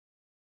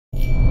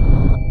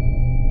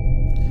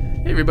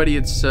Hey everybody,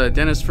 it's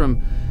Dennis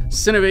from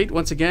Cinevate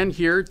once again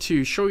here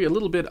to show you a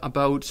little bit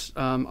about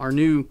our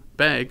new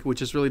bag,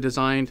 which is really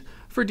designed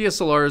for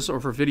DSLRs or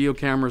for video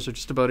cameras or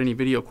just about any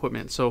video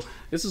equipment. So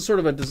this is sort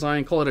of a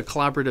design, call it a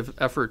collaborative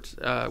effort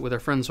with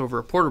our friends over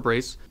at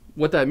Portabrace.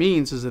 What that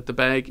means is that the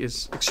bag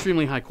is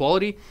extremely high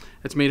quality.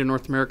 It's made in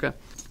North America,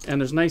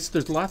 and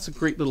there's lots of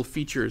great little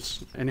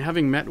features. And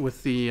having met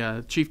with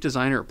the chief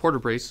designer at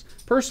Portabrace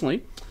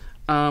personally,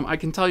 I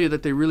can tell you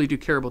that they really do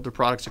care about their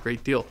products a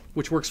great deal,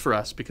 which works for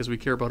us because we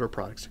care about our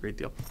products a great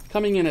deal.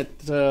 Coming in at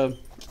the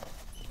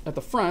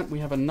front, we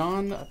have a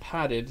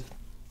non-padded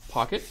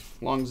pocket,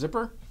 long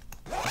zipper,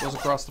 goes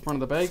across the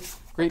front of the bag.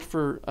 Great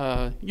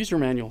for user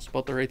manuals,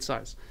 about the right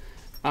size.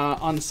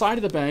 On the side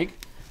of the bag,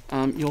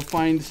 you'll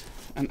find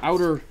an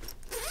outer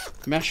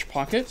mesh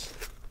pocket,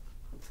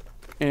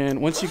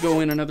 and once you go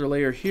in another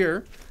layer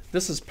here,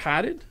 this is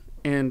padded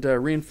and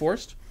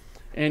reinforced,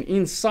 and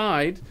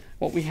inside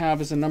what we have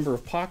is a number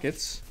of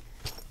pockets.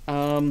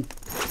 I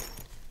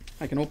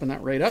can open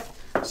that right up,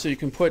 so you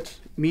can put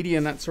media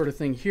and that sort of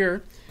thing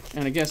here.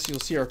 And I guess you'll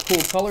see our cool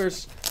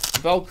colors,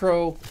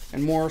 Velcro,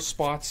 and more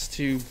spots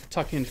to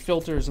tuck in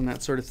filters and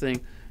that sort of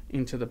thing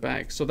into the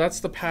bag. So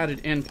that's the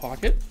padded end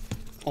pocket,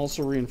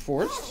 also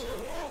reinforced.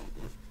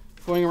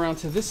 Going around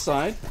to this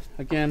side,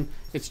 again,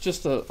 it's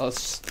just a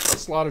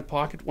slotted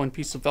pocket, one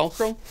piece of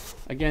Velcro.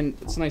 Again,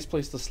 it's a nice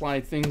place to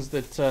slide things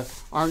that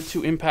aren't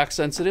too impact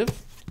sensitive,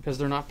 because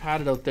they're not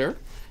padded out there.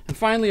 And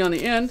finally on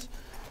the end,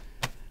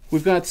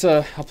 we've got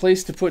a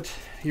place to put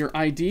your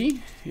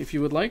ID, if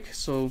you would like,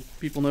 so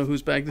people know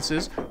whose bag this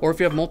is, or if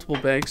you have multiple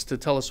bags to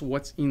tell us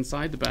what's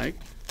inside the bag.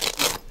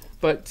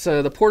 But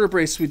the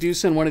Portabrace, we do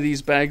send one of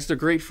these bags. They're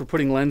great for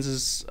putting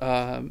lenses.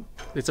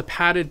 It's a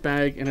padded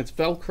bag and it's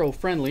Velcro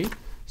friendly,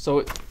 so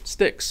it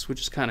sticks,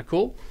 which is kind of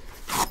cool.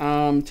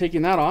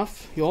 Taking that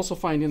off, you'll also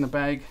find in the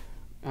bag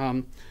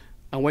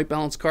a white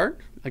balance card.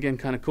 Again,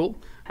 kind of cool.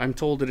 I'm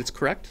told that it's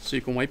correct, so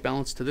you can white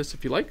balance to this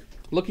if you like.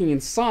 Looking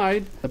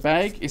inside, the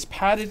bag is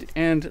padded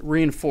and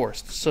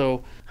reinforced,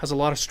 so has a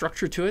lot of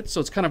structure to it. So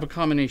it's kind of a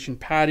combination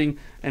padding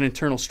and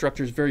internal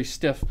structures, very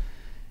stiff.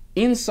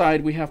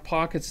 Inside, we have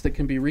pockets that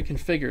can be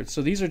reconfigured.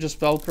 So these are just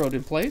Velcroed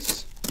in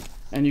place,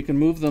 and you can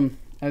move them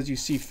as you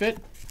see fit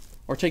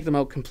or take them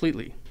out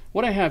completely.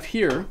 What I have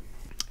here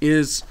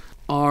is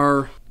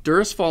our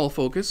Duras follow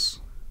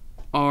focus,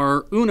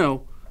 our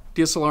Uno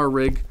DSLR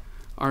rig,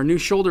 our new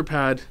shoulder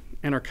pad,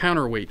 and our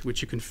counterweight,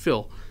 which you can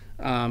fill,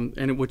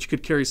 and which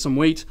could carry some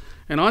weight.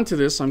 And onto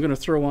this, I'm going to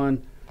throw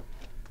on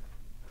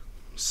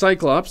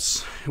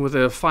Cyclops with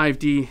a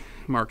 5D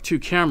Mark II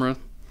camera.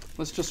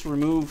 Let's just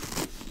remove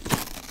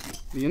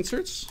the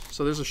inserts.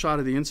 So there's a shot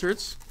of the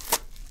inserts,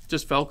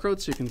 just Velcroed,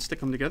 so you can stick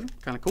them together.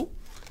 Kind of cool.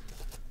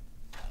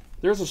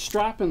 There's a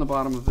strap in the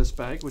bottom of this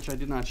bag, which I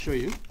did not show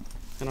you,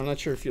 and I'm not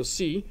sure if you'll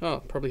see.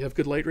 Oh, probably have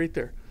good light right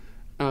there.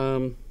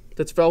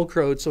 That's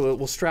Velcroed, so it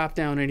will strap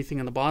down anything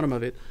on the bottom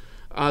of it.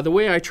 The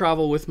way I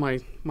travel with my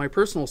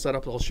personal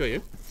setup, I'll show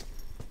you.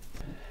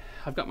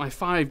 I've got my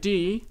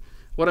 5D.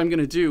 What I'm going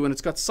to do, and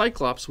it's got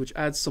Cyclops, which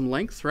adds some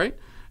length, right?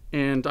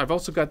 And I've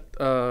also got,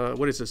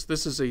 what is this?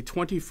 This is a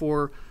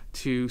 24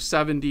 to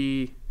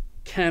 70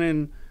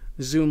 Canon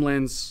zoom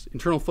lens,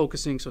 internal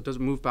focusing, so it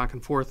doesn't move back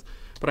and forth.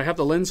 But I have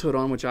the lens hood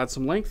on, which adds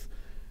some length.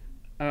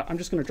 I'm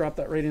just going to drop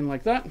that right in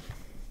like that.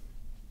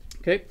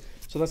 Okay,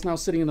 so that's now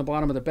sitting in the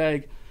bottom of the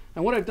bag.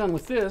 And what I've done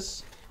with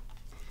this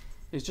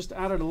is just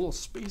added a little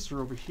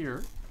spacer over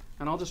here,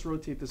 and I'll just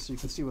rotate this so you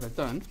can see what I've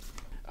done.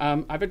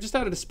 I've just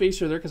added a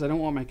spacer there because I don't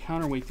want my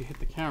counterweight to hit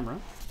the camera.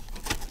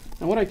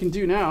 And what I can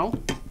do now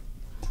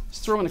is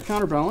throw in a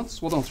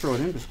counterbalance. Well, don't throw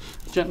it in, but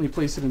gently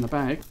place it in the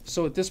bag.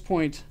 So at this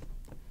point,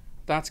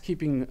 that's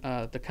keeping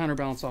the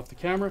counterbalance off the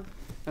camera.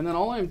 And then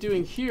all I'm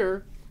doing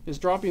here is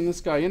dropping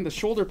this guy in. The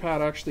shoulder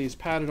pad actually is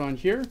padded on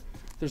here.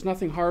 There's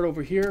nothing hard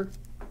over here.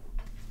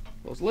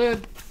 Close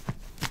lid.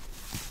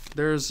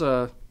 There's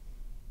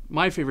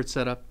my favorite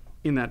setup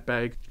in that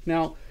bag.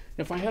 Now,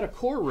 if I had a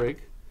core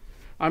rig,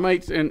 I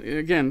might, and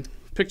again,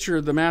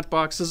 picture the matte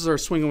box. This is our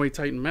Swing Away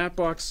Titan matte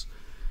box.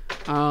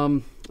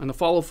 And the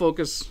follow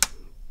focus,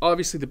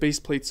 obviously the base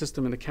plate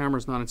system in the camera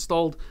is not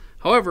installed.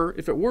 However,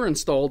 if it were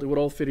installed, it would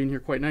all fit in here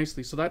quite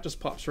nicely. So that just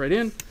pops right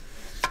in.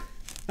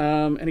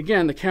 And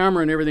again, the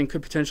camera and everything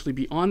could potentially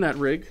be on that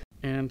rig.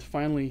 And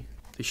finally,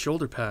 the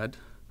shoulder pad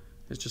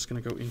is just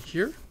gonna go in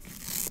here,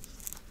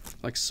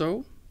 like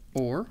so,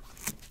 or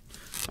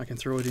I can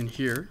throw it in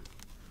here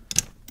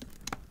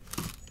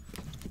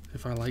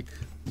if I like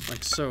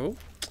so,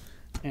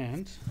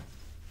 and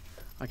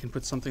I can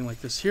put something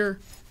like this here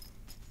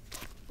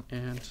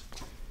and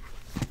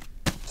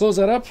close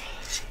that up.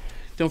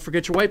 Don't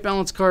forget your white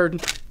balance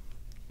card,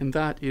 and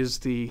that is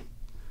the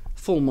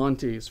full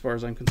Monty as far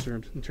as I'm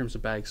concerned in terms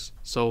of bags.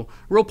 So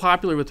real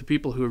popular with the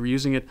people who are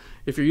using it.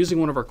 If you're using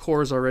one of our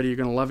cores already, you're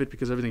gonna love it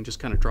because everything just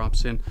kind of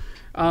drops in.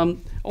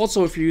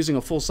 Also, if you're using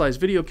a full-size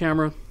video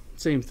camera,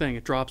 same thing,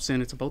 it drops in,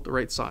 it's about the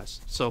right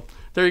size. So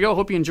there you go,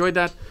 hope you enjoyed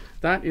that.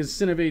 That is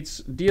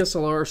Cinevate's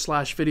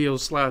DSLR / video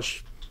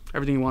 /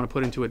 everything you want to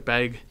put into it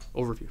bag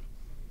overview.